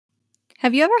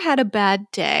Have you ever had a bad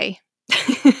day?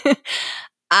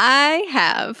 I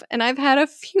have, and I've had a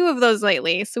few of those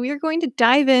lately. So we are going to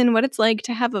dive in what it's like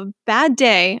to have a bad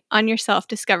day on your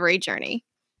self-discovery journey.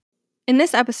 In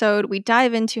this episode, we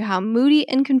dive into how moody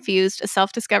and confused a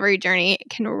self-discovery journey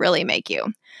can really make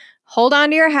you. Hold on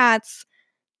to your hats.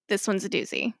 This one's a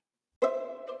doozy.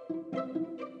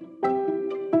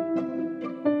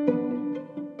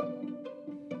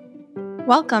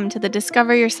 Welcome to the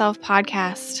Discover Yourself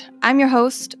podcast. I'm your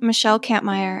host, Michelle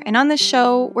Kampmeyer, and on this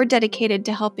show, we're dedicated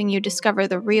to helping you discover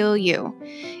the real you.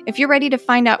 If you're ready to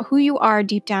find out who you are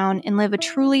deep down and live a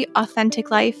truly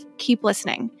authentic life, keep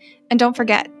listening. And don't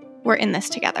forget, we're in this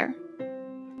together.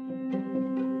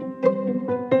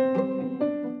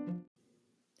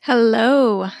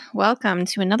 Hello, welcome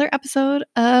to another episode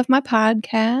of my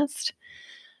podcast.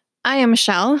 I am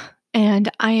Michelle, and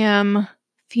I am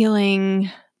feeling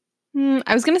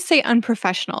I was going to say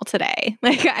unprofessional today.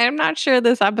 I'm not sure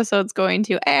this episode's going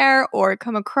to air or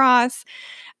come across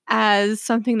as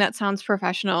something that sounds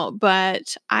professional,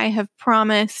 but I have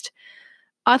promised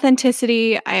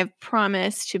authenticity. I have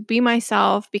promised to be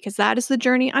myself because that is the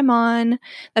journey I'm on.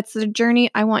 That's the journey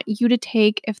I want you to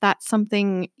take if that's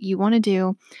something you want to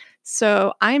do.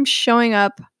 So I'm showing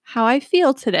up how I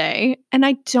feel today, and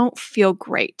I don't feel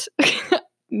great.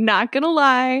 Not going to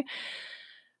lie.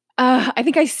 I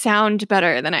think I sound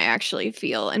better than I actually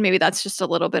feel. And maybe that's just a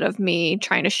little bit of me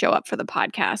trying to show up for the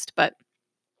podcast. But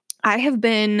I have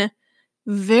been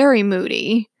very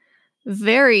moody,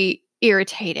 very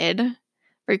irritated,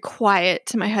 very quiet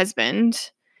to my husband.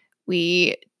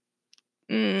 We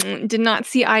did not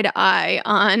see eye to eye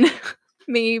on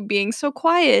me being so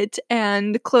quiet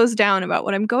and closed down about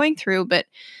what I'm going through. But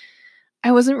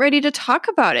I wasn't ready to talk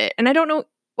about it. And I don't know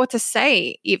what to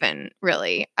say, even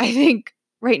really. I think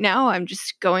right now I'm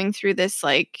just going through this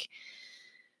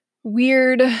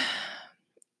weird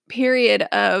period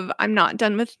of I'm not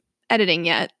done with editing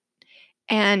yet.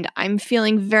 And I'm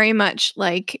feeling very much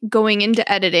like going into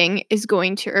editing is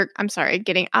going to,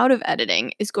 getting out of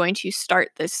editing is going to start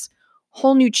this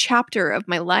whole new chapter of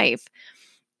my life.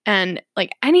 And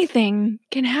anything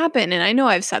can happen. And I know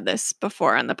I've said this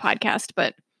before on the podcast,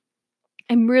 but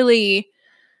I'm really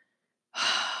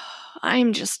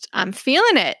I'm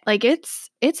feeling it.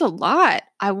 It's a lot.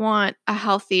 I want a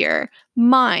healthier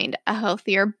mind, a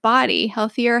healthier body,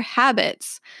 healthier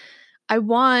habits. I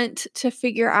want to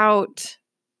figure out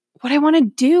what I want to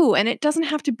do. And it doesn't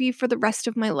have to be for the rest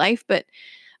of my life, but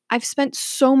I've spent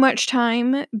so much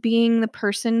time being the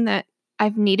person that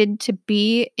I've needed to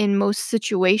be in most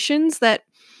situations that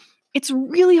it's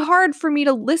really hard for me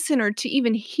to listen or to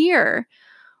even hear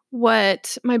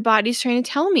what my body's trying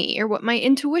to tell me or what my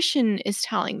intuition is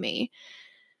telling me.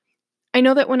 I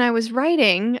know that when I was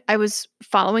writing, I was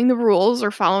following the rules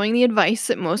or following the advice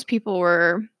that most people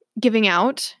were giving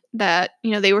out that,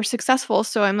 they were successful.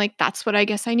 So I'm like, that's what I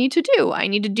guess I need to do. I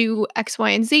need to do X,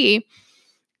 Y, and Z.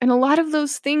 And a lot of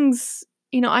those things,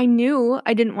 I knew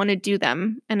I didn't want to do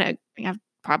them. And I've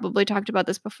probably talked about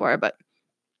this before, but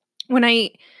when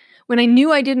I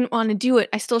knew I didn't want to do it,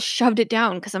 I still shoved it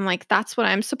down because I'm like, that's what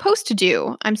I'm supposed to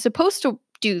do. I'm supposed to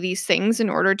do these things in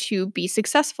order to be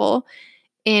successful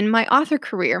in my author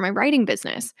career, my writing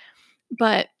business.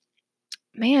 But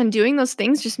man, doing those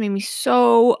things just made me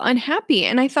so unhappy.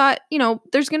 And I thought,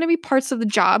 there's going to be parts of the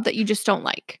job that you just don't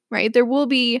like, right? There will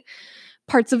be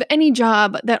parts of any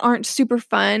job that aren't super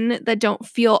fun, that don't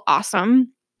feel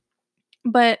awesome.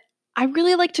 But I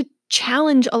really like to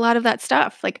challenge a lot of that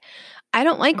stuff. I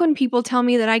don't like when people tell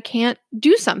me that I can't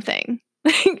do something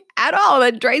at all.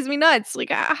 That drives me nuts.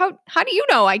 How do you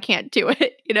know I can't do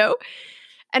it,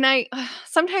 And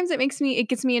sometimes it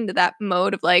gets me into that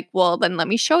mode of well, then let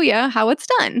me show you how it's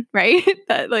done, right?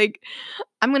 That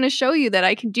I'm going to show you that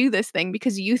I can do this thing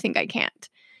because you think I can't.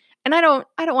 And I don't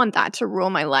want that to rule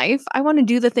my life. I want to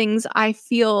do the things I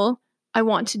feel I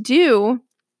want to do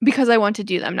because I want to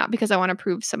do them, not because I want to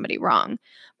prove somebody wrong.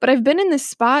 But I've been in this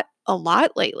spot a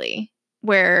lot lately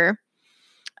where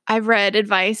I've read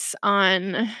advice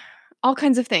on all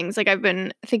kinds of things. I've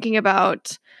been thinking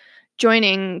about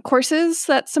joining courses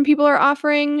that some people are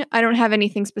offering. I don't have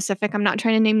anything specific. I'm not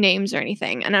trying to name names or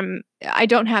anything. And I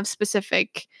don't have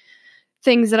specific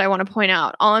things that I want to point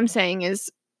out. All I'm saying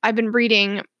is I've been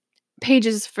reading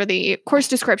pages for the course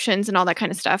descriptions and all that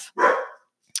kind of stuff.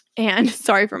 And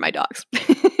sorry for my dogs.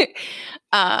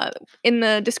 In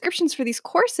the descriptions for these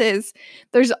courses,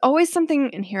 there's always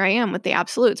something, and here I am with the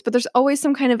absolutes, but there's always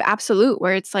some kind of absolute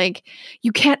where it's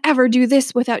you can't ever do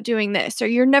this without doing this, or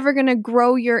you're never going to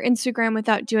grow your Instagram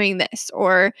without doing this,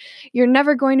 or you're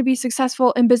never going to be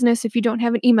successful in business if you don't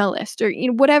have an email list, or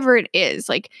whatever it is.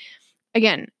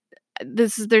 Again,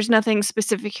 there's nothing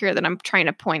specific here that I'm trying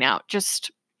to point out,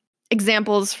 just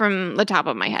examples from the top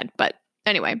of my head. But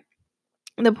anyway,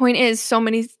 the point is, so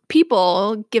many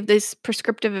people give this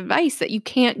prescriptive advice that you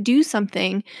can't do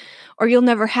something, or you'll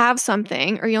never have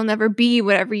something, or you'll never be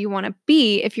whatever you want to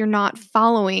be if you're not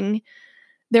following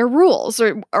their rules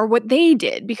or what they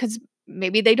did, because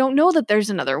maybe they don't know that there's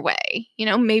another way.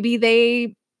 Maybe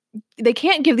they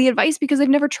can't give the advice because they've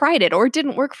never tried it or it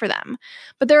didn't work for them.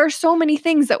 But there are so many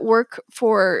things that work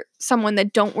for someone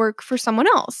that don't work for someone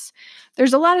else.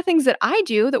 There's a lot of things that I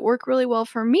do that work really well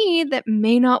for me that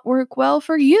may not work well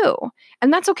for you.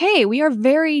 And that's okay. We are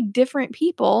very different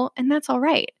people, and that's all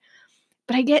right.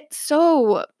 But I get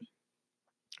so,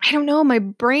 I don't know, my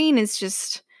brain is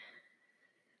just,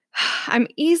 I'm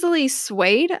easily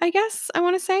swayed, I guess I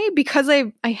want to say, because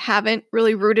I haven't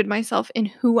really rooted myself in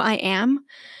who I am.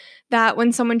 That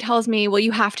when someone tells me, well,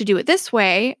 you have to do it this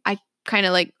way, I kind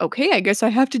of like, okay, I guess I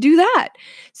have to do that.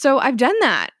 So I've done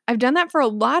that. I've done that for a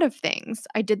lot of things.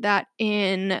 I did that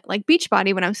in like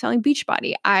Beachbody when I was selling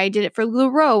Beachbody. I did it for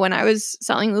LuLaRoe when I was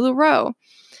selling LuLaRoe.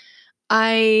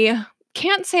 I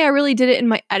can't say I really did it in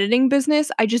my editing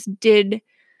business. I just did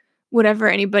whatever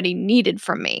anybody needed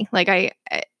from me. Like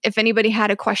if anybody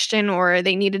had a question or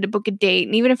they needed to book a date,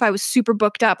 and even if I was super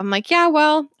booked up, I'm like, yeah,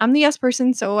 well, I'm the yes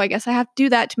person, so I guess I have to do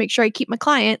that to make sure I keep my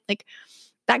client, like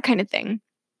that kind of thing.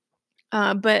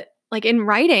 But like in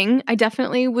writing, I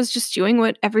definitely was just doing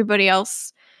what everybody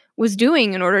else was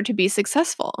doing in order to be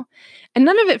successful. And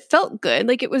none of it felt good.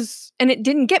 Like it was, and it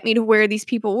didn't get me to where these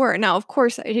people were. Now, of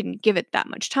course, I didn't give it that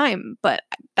much time, but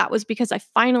that was because I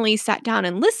finally sat down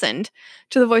and listened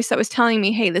to the voice that was telling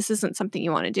me, hey, this isn't something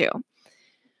you want to do.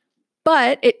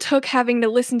 But it took having to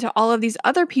listen to all of these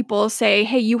other people say,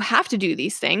 hey, you have to do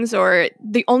these things, or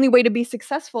the only way to be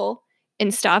successful in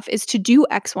stuff is to do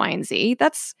X, Y, and Z.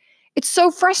 It's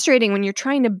so frustrating when you're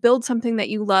trying to build something that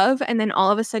you love, and then all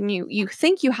of a sudden you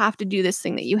think you have to do this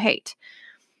thing that you hate.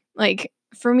 Like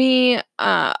for me,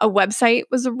 a website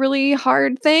was a really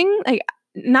hard thing. Like,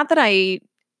 not that I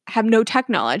have no tech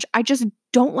knowledge, I just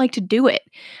don't like to do it.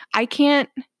 I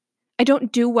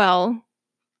don't do well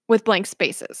with blank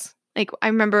spaces. Like I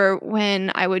remember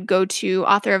when I would go to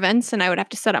author events and I would have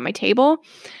to set up my table.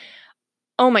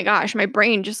 Oh my gosh, my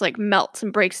brain just like melts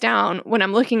and breaks down when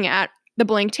I'm looking at the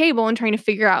blank table and trying to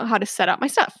figure out how to set up my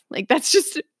stuff. Like that's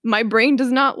just, my brain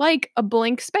does not like a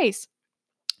blank space.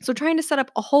 So trying to set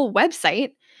up a whole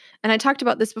website, and I talked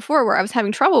about this before where I was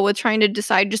having trouble with trying to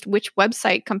decide just which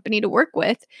website company to work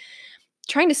with.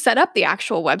 Trying to set up the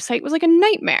actual website was like a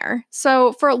nightmare.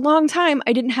 So for a long time,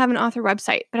 I didn't have an author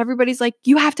website, but everybody's like,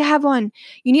 you have to have one.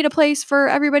 You need a place for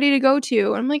everybody to go to.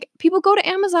 And I'm like, people go to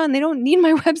Amazon. They don't need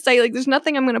my website. Like there's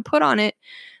nothing I'm going to put on it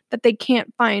that they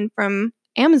can't find from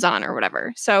Amazon or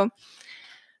whatever. So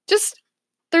just,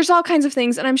 there's all kinds of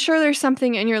things. And I'm sure there's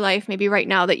something in your life maybe right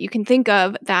now that you can think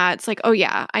of that's like, oh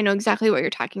yeah, I know exactly what you're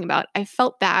talking about. I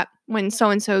felt that when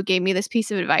so-and-so gave me this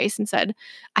piece of advice and said,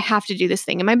 I have to do this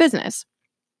thing in my business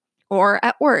or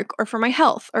at work or for my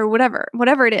health or whatever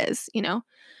it is,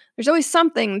 there's always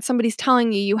something somebody's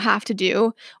telling you have to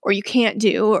do or you can't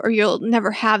do, or you'll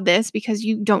never have this because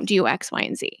you don't do X, Y,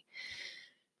 and Z.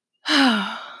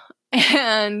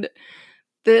 And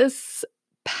this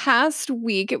past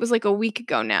week, it was like a week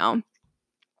ago now,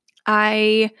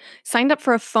 I signed up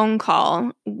for a phone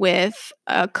call with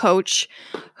a coach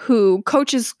who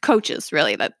coaches coaches,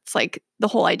 really. That's like the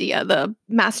whole idea. The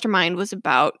mastermind was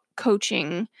about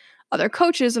coaching other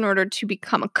coaches in order to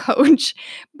become a coach.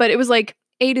 But it was like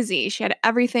A to Z. She had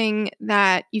everything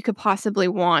that you could possibly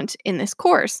want in this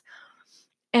course.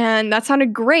 And that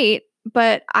sounded great,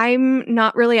 but I'm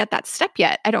not really at that step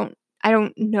yet. I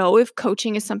don't know if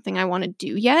coaching is something I want to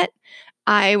do yet.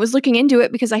 I was looking into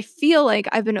it because I feel like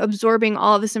I've been absorbing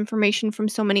all of this information from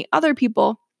so many other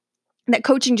people that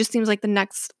coaching just seems like the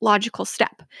next logical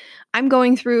step. I'm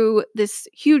going through this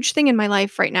huge thing in my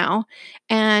life right now,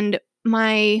 and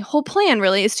my whole plan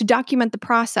really is to document the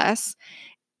process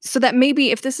so that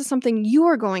maybe if this is something you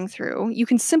are going through, you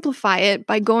can simplify it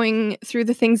by going through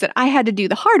the things that I had to do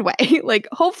the hard way. Like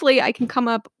hopefully I can come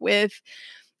up with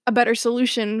a better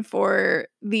solution for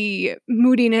the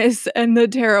moodiness and the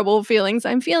terrible feelings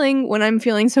I'm feeling when I'm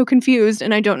feeling so confused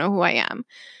and I don't know who I am.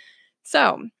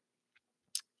 So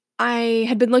I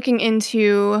had been looking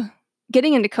into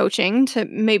getting into coaching to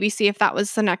maybe see if that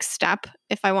was the next step,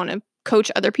 if I want to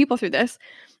coach other people through this,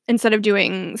 instead of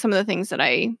doing some of the things that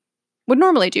I would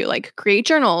normally do, like create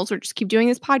journals or just keep doing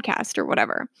this podcast or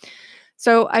whatever.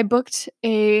 So I booked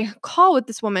a call with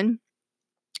this woman.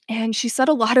 And she said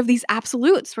a lot of these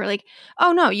absolutes were like,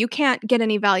 oh no, you can't get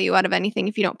any value out of anything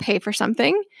if you don't pay for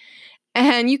something.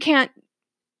 And you can't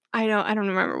I don't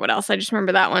remember what else. I just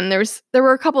remember that one. There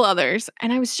were a couple others,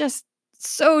 and I was just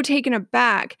so taken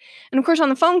aback. And of course, on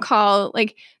the phone call,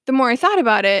 like the more I thought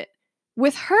about it,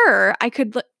 with her, I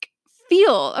could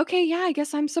feel, okay, yeah, I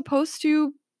guess I'm supposed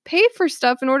to pay for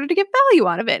stuff in order to get value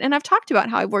out of it. And I've talked about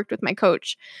how I've worked with my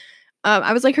coach.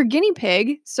 I was like her guinea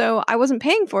pig, so I wasn't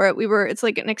paying for it. It's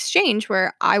like an exchange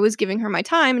where I was giving her my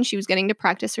time and she was getting to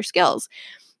practice her skills.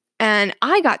 And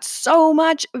I got so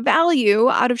much value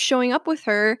out of showing up with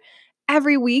her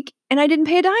every week, and I didn't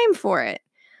pay a dime for it.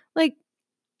 Like,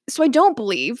 so I don't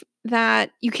believe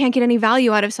that you can't get any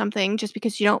value out of something just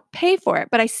because you don't pay for it.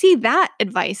 But I see that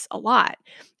advice a lot.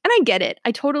 And I get it.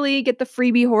 I totally get the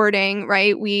freebie hoarding,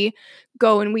 right? We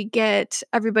go and we get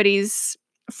everybody's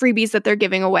freebies that they're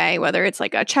giving away, whether it's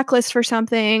like a checklist for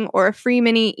something or a free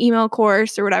mini email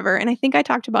course or whatever. And I think I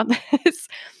talked about this.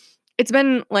 It's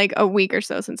been like a week or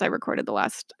so since I recorded the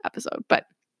last episode, but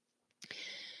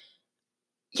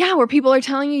yeah, where people are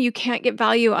telling you can't get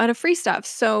value out of free stuff.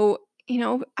 So,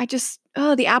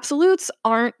 the absolutes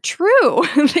aren't true.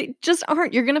 They just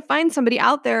aren't. You're going to find somebody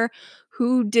out there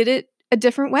who did it a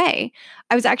different way.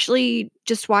 I was actually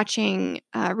just watching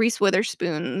Reese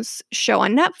Witherspoon's show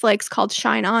on Netflix called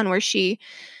Shine On, where she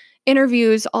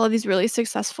interviews all of these really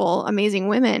successful, amazing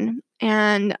women.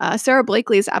 And Sarah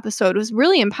Blakely's episode was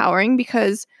really empowering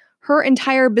because her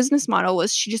entire business model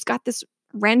was she just got this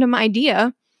random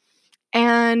idea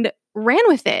and ran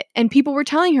with it. And people were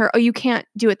telling her, oh, you can't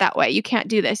do it that way. You can't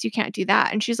do this. You can't do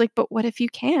that. And she's like, but what if you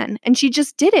can? And she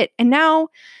just did it. And now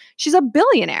she's a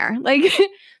billionaire. Like,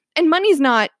 and money's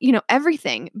not,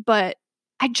 everything, but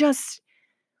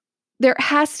there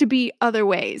has to be other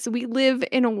ways. We live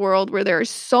in a world where there is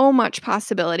so much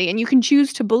possibility, and you can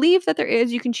choose to believe that there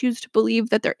is, you can choose to believe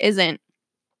that there isn't.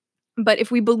 But if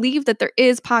we believe that there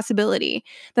is possibility,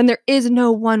 then there is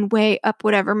no one way up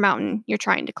whatever mountain you're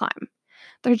trying to climb.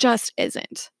 There just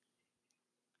isn't.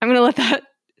 I'm going to let that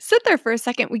sit there for a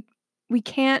second. We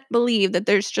can't believe that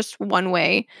there's just one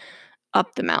way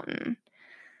up the mountain.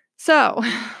 So,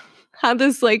 how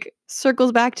this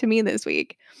circles back to me this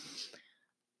week.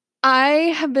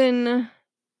 I have been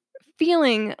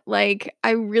feeling like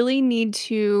I really need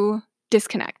to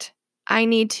disconnect. I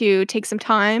need to take some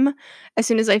time as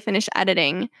soon as I finish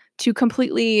editing to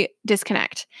completely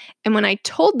disconnect. And when I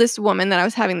told this woman that I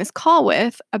was having this call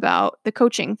with about the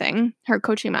coaching thing, her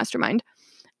coaching mastermind,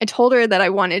 I told her that I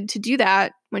wanted to do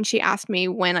that when she asked me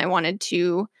when I wanted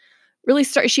to really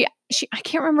start. I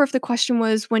can't remember if the question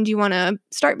was, when do you want to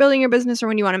start building your business or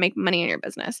when do you want to make money in your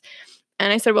business?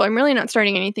 And I said, well, I'm really not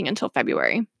starting anything until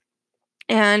February.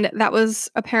 And that was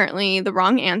apparently the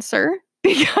wrong answer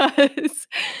because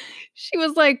she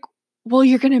was like, well,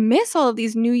 you're going to miss all of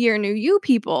these new year, new you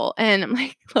people. And I'm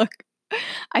like, look,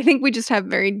 I think we just have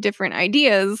very different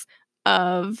ideas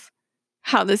of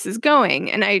how this is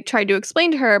going. And I tried to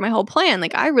explain to her my whole plan.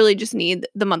 Like, I really just need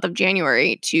the month of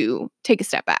January to take a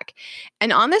step back.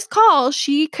 And on this call,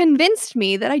 she convinced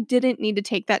me that I didn't need to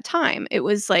take that time. It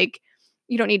was like,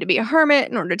 you don't need to be a hermit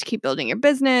in order to keep building your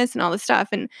business and all this stuff.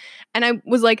 And I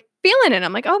was like feeling it.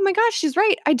 I'm like, oh my gosh, she's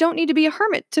right. I don't need to be a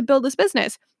hermit to build this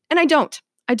business. And I don't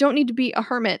need to be a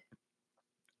hermit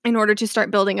in order to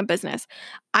start building a business.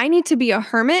 I need to be a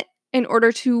hermit in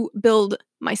order to build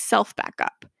myself back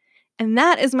up. And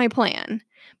that is my plan.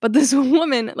 But this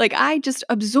woman, I just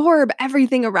absorb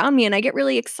everything around me and I get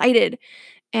really excited.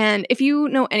 And if you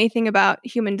know anything about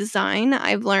human design,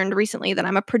 I've learned recently that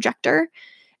I'm a projector.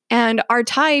 And our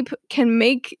type can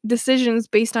make decisions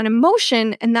based on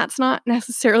emotion, and that's not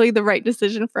necessarily the right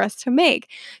decision for us to make.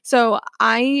 So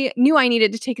I knew I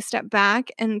needed to take a step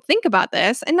back and think about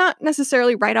this and not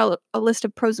necessarily write out a list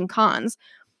of pros and cons,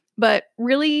 but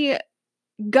really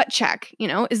gut check,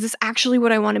 is this actually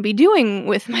what I want to be doing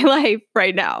with my life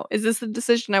right now? Is this the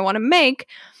decision I want to make?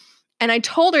 And I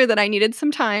told her that I needed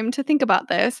some time to think about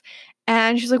this.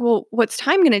 And she's like, well, what's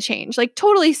time going to change?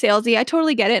 Totally salesy. I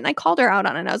totally get it. And I called her out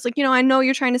on it. I was like, I know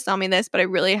you're trying to sell me this, but I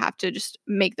really have to just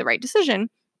make the right decision.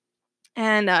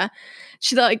 And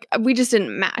she's like, we just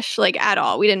didn't match at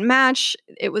all. We didn't match.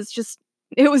 It was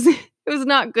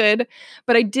not good.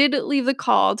 But I did leave the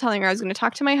call telling her I was going to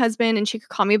talk to my husband and she could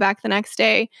call me back the next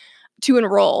day to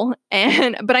enroll.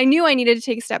 But I knew I needed to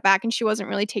take a step back and she wasn't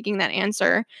really taking that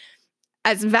answer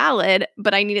as valid,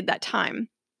 but I needed that time.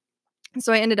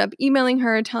 So I ended up emailing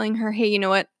her, telling her, hey, you know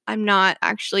what? I'm not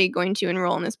actually going to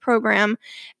enroll in this program.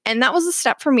 And that was a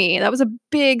step for me. That was a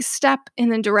big step in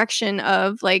the direction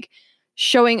of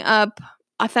showing up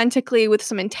authentically with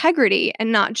some integrity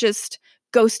and not just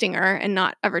ghosting her and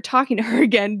not ever talking to her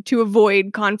again to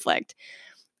avoid conflict.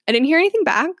 I didn't hear anything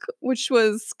back, which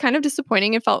was kind of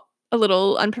disappointing. It felt a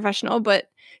little unprofessional, but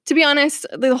to be honest,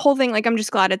 the whole thing, like, I'm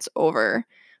just glad it's over.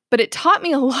 But it taught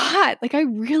me a lot. Like, I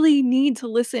really need to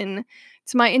listen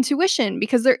to my intuition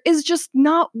because there is just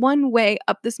not one way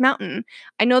up this mountain.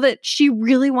 I know that she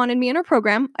really wanted me in her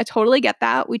program. I totally get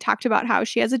that. We talked about how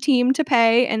she has a team to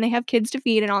pay and they have kids to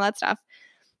feed and all that stuff.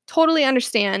 Totally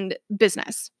understand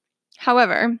business.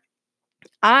 However,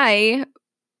 I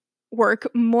work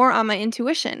more on my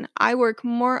intuition. I work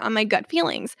more on my gut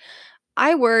feelings.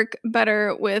 I work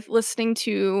better with listening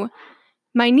to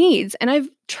my needs. And I've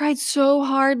tried so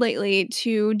hard lately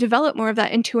to develop more of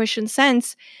that intuition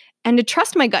sense and to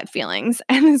trust my gut feelings.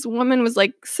 And this woman was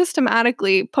like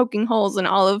systematically poking holes in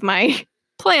all of my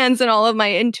plans and all of my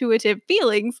intuitive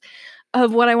feelings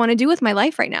of what I want to do with my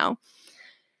life right now.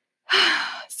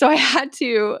 So I had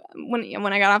to,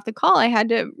 when I got off the call, I had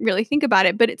to really think about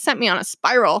it, but it sent me on a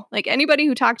spiral. Like anybody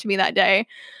who talked to me that day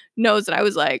knows that I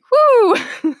was like, whoo,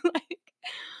 like,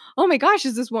 oh my gosh,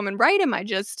 is this woman right? Am I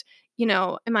just,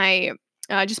 am I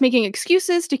just making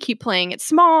excuses to keep playing it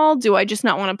small? Do I just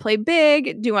not want to play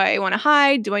big? Do I want to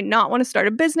hide? Do I not want to start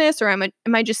a business? Or am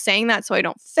I just saying that so I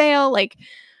don't fail? Like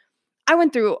I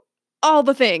went through all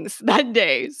the things that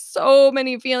day, so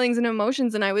many feelings and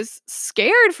emotions, and I was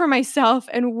scared for myself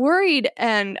and worried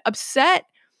and upset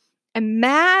and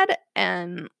mad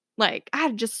and like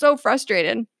I'm just so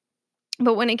frustrated.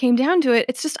 But when it came down to it,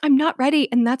 it's just I'm not ready,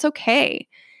 and that's okay.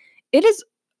 It is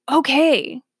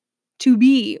okay to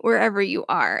be wherever you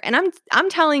are. And I'm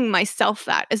telling myself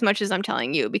that as much as I'm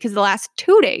telling you because the last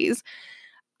 2 days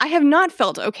I have not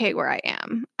felt okay where I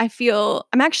am. I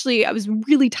was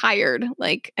really tired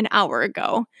like an hour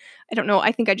ago. I don't know.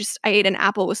 I think I ate an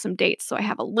apple with some dates, so I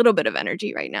have a little bit of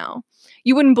energy right now.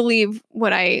 You wouldn't believe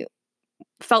what I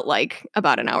felt like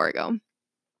about an hour ago.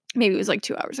 Maybe it was like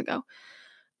 2 hours ago.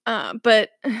 But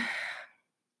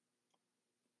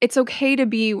it's okay to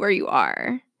be where you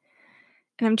are.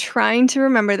 And I'm trying to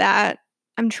remember that.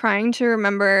 I'm trying to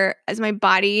remember as my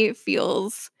body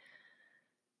feels,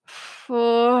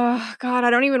 oh God, I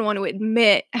don't even want to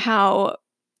admit how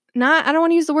I don't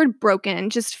want to use the word broken,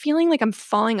 just feeling like I'm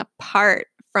falling apart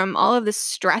from all of the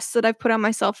stress that I've put on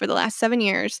myself for the last 7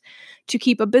 years to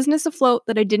keep a business afloat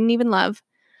that I didn't even love,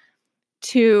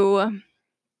 to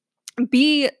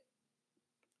be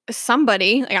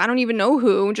somebody, like I don't even know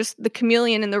who, just the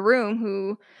chameleon in the room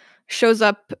who shows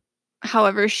up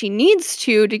however she needs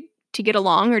to get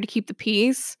along or to keep the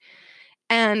peace.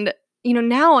 And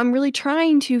now I'm really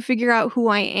trying to figure out who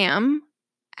I am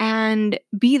and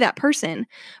be that person.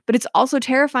 But it's also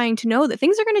terrifying to know that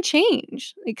things are going to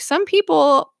change. Like some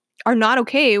people are not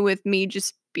okay with me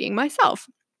just being myself.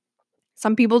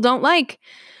 Some people don't like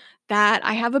that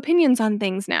I have opinions on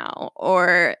things now,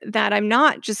 or that I'm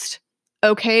not just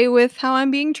okay with how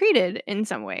I'm being treated in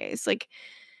some ways. Like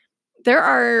there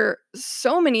are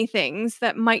so many things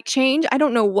that might change. I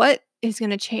don't know what is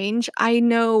going to change. I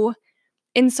know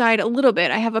inside a little bit.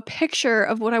 I have a picture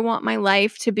of what I want my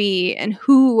life to be and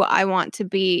who I want to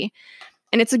be.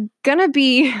 And it's gonna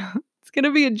be it's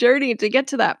gonna be a journey to get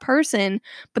to that person.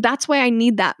 But that's why I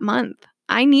need that month.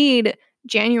 I need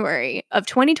January of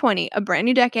 2020, a brand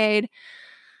new decade,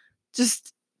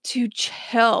 just to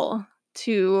chill,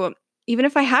 to even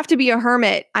if I have to be a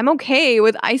hermit, I'm okay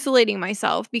with isolating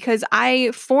myself because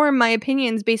I form my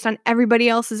opinions based on everybody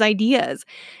else's ideas.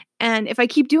 And if I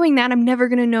keep doing that, I'm never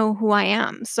going to know who I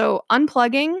am. So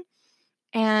unplugging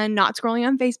and not scrolling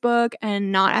on Facebook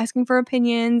and not asking for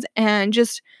opinions and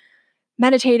just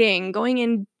meditating, going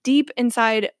in deep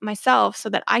inside myself so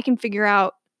that I can figure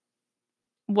out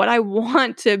what I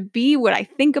want to be, what I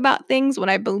think about things, what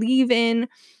I believe in,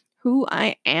 who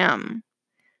I am.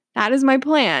 That is my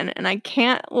plan, and I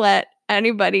can't let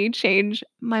anybody change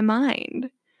my mind.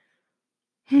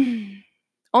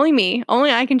 Only me.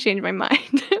 Only I can change my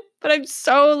mind. But I'm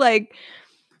so like,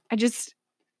 I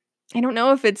don't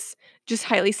know if it's just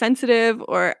highly sensitive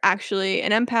or actually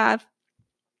an empath.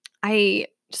 I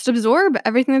just absorb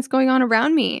everything that's going on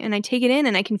around me and I take it in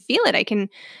and I can feel it.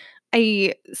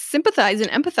 I sympathize and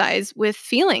empathize with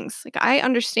feelings. Like I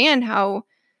understand how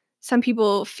some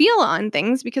people feel on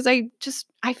things because I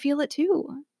feel it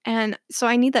too. And so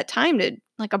I need that time to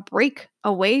like a break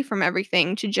away from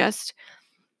everything to just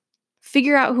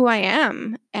figure out who I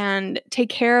am and take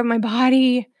care of my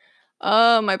body.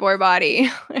 Oh, my poor body.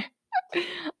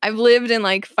 I've lived in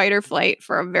like fight or flight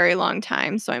for a very long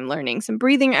time. So I'm learning some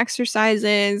breathing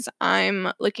exercises.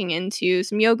 I'm looking into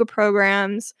some yoga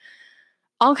programs,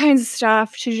 all kinds of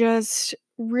stuff to just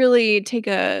really take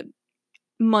a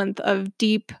month of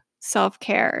deep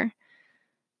self-care.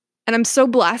 And I'm so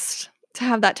blessed to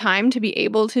have that time to be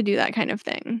able to do that kind of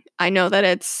thing. I know that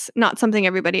it's not something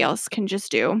everybody else can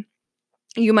just do.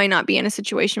 You might not be in a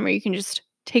situation where you can just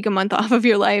take a month off of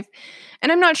your life.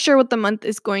 And I'm not sure what the month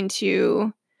is going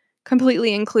to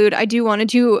completely include. I do want to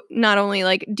do not only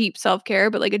like deep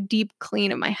self-care, but like a deep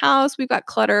clean of my house. We've got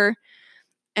clutter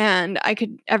and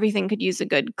everything could use a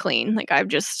good clean. Like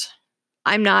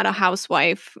I'm not a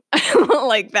housewife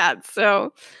like that.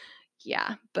 So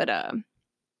yeah, but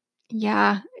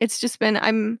yeah, it's just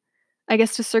been I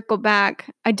guess to circle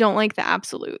back, I don't like the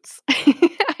absolutes.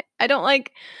 I don't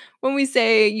like when we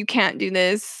say you can't do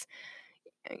this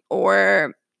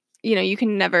or you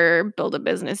can never build a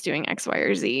business doing X, Y,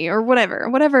 or Z or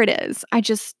whatever it is. I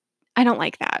don't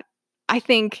like that. I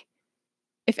think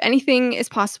if anything is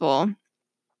possible,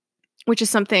 which is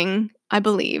something I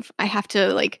believe, I have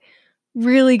to like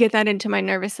really get that into my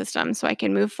nervous system so I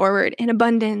can move forward in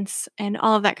abundance and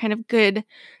all of that kind of good,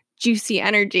 juicy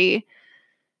energy.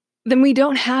 Then we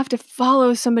don't have to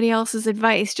follow somebody else's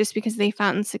advice just because they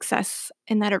found success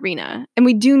in that arena. And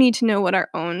we do need to know what our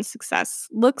own success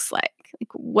looks like. Like,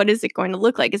 what is it going to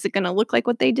look like? Is it going to look like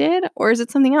what they did, or is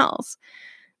it something else?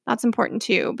 That's important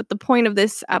too. But the point of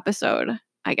this episode,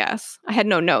 I guess, I had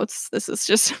no notes. This is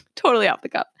just totally off the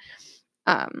cuff.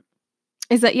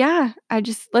 Is that, yeah,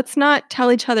 let's not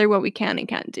tell each other what we can and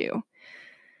can't do.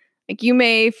 Like, you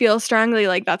may feel strongly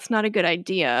like that's not a good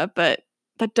idea, but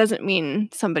that doesn't mean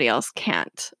somebody else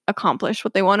can't accomplish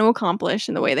what they want to accomplish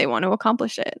in the way they want to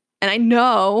accomplish it. And I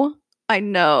know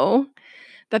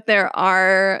that there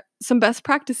are some best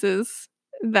practices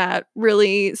that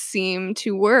really seem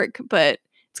to work, but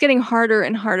it's getting harder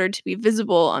and harder to be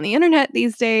visible on the internet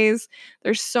these days.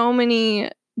 There's so many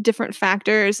different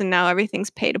factors, and now everything's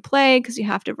pay to play because you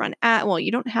have to run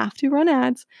you don't have to run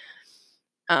ads.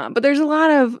 But there's a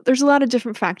lot of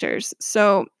different factors.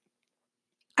 So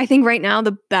I think right now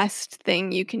the best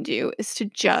thing you can do is to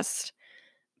just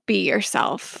be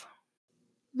yourself.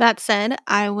 That said,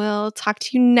 I will talk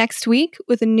to you next week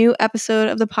with a new episode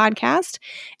of the podcast.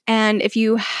 And if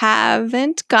you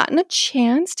haven't gotten a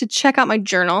chance to check out my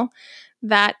journal,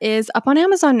 that is up on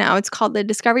Amazon now. It's called the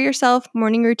Discover Yourself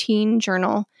Morning Routine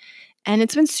Journal. And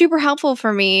it's been super helpful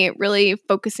for me, really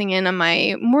focusing in on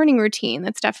my morning routine.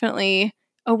 That's definitely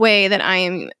a way that I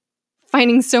am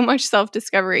finding so much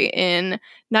self-discovery in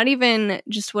not even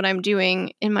just what I'm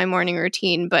doing in my morning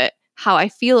routine, but how I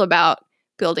feel about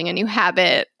building a new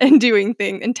habit and doing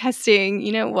things and testing,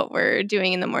 what we're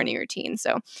doing in the morning routine.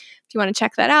 So if you want to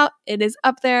check that out, it is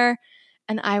up there,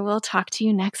 and I will talk to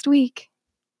you next week.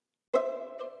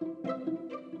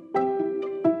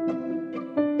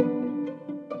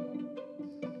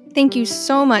 Thank you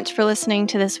so much for listening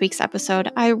to this week's episode.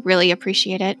 I really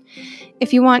appreciate it.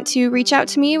 If you want to reach out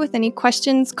to me with any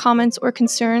questions, comments, or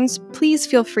concerns, please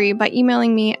feel free by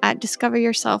emailing me at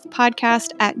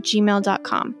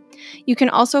discoveryourselfpodcast@gmail.com. You can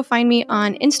also find me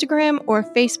on Instagram or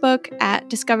Facebook at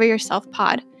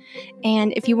discoveryourselfpod.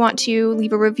 And if you want to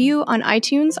leave a review on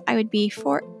iTunes, I would be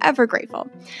forever grateful.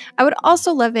 I would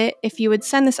also love it if you would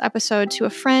send this episode to a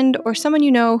friend or someone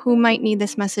you know who might need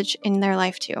this message in their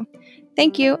life too.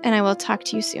 Thank you, and I will talk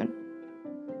to you soon.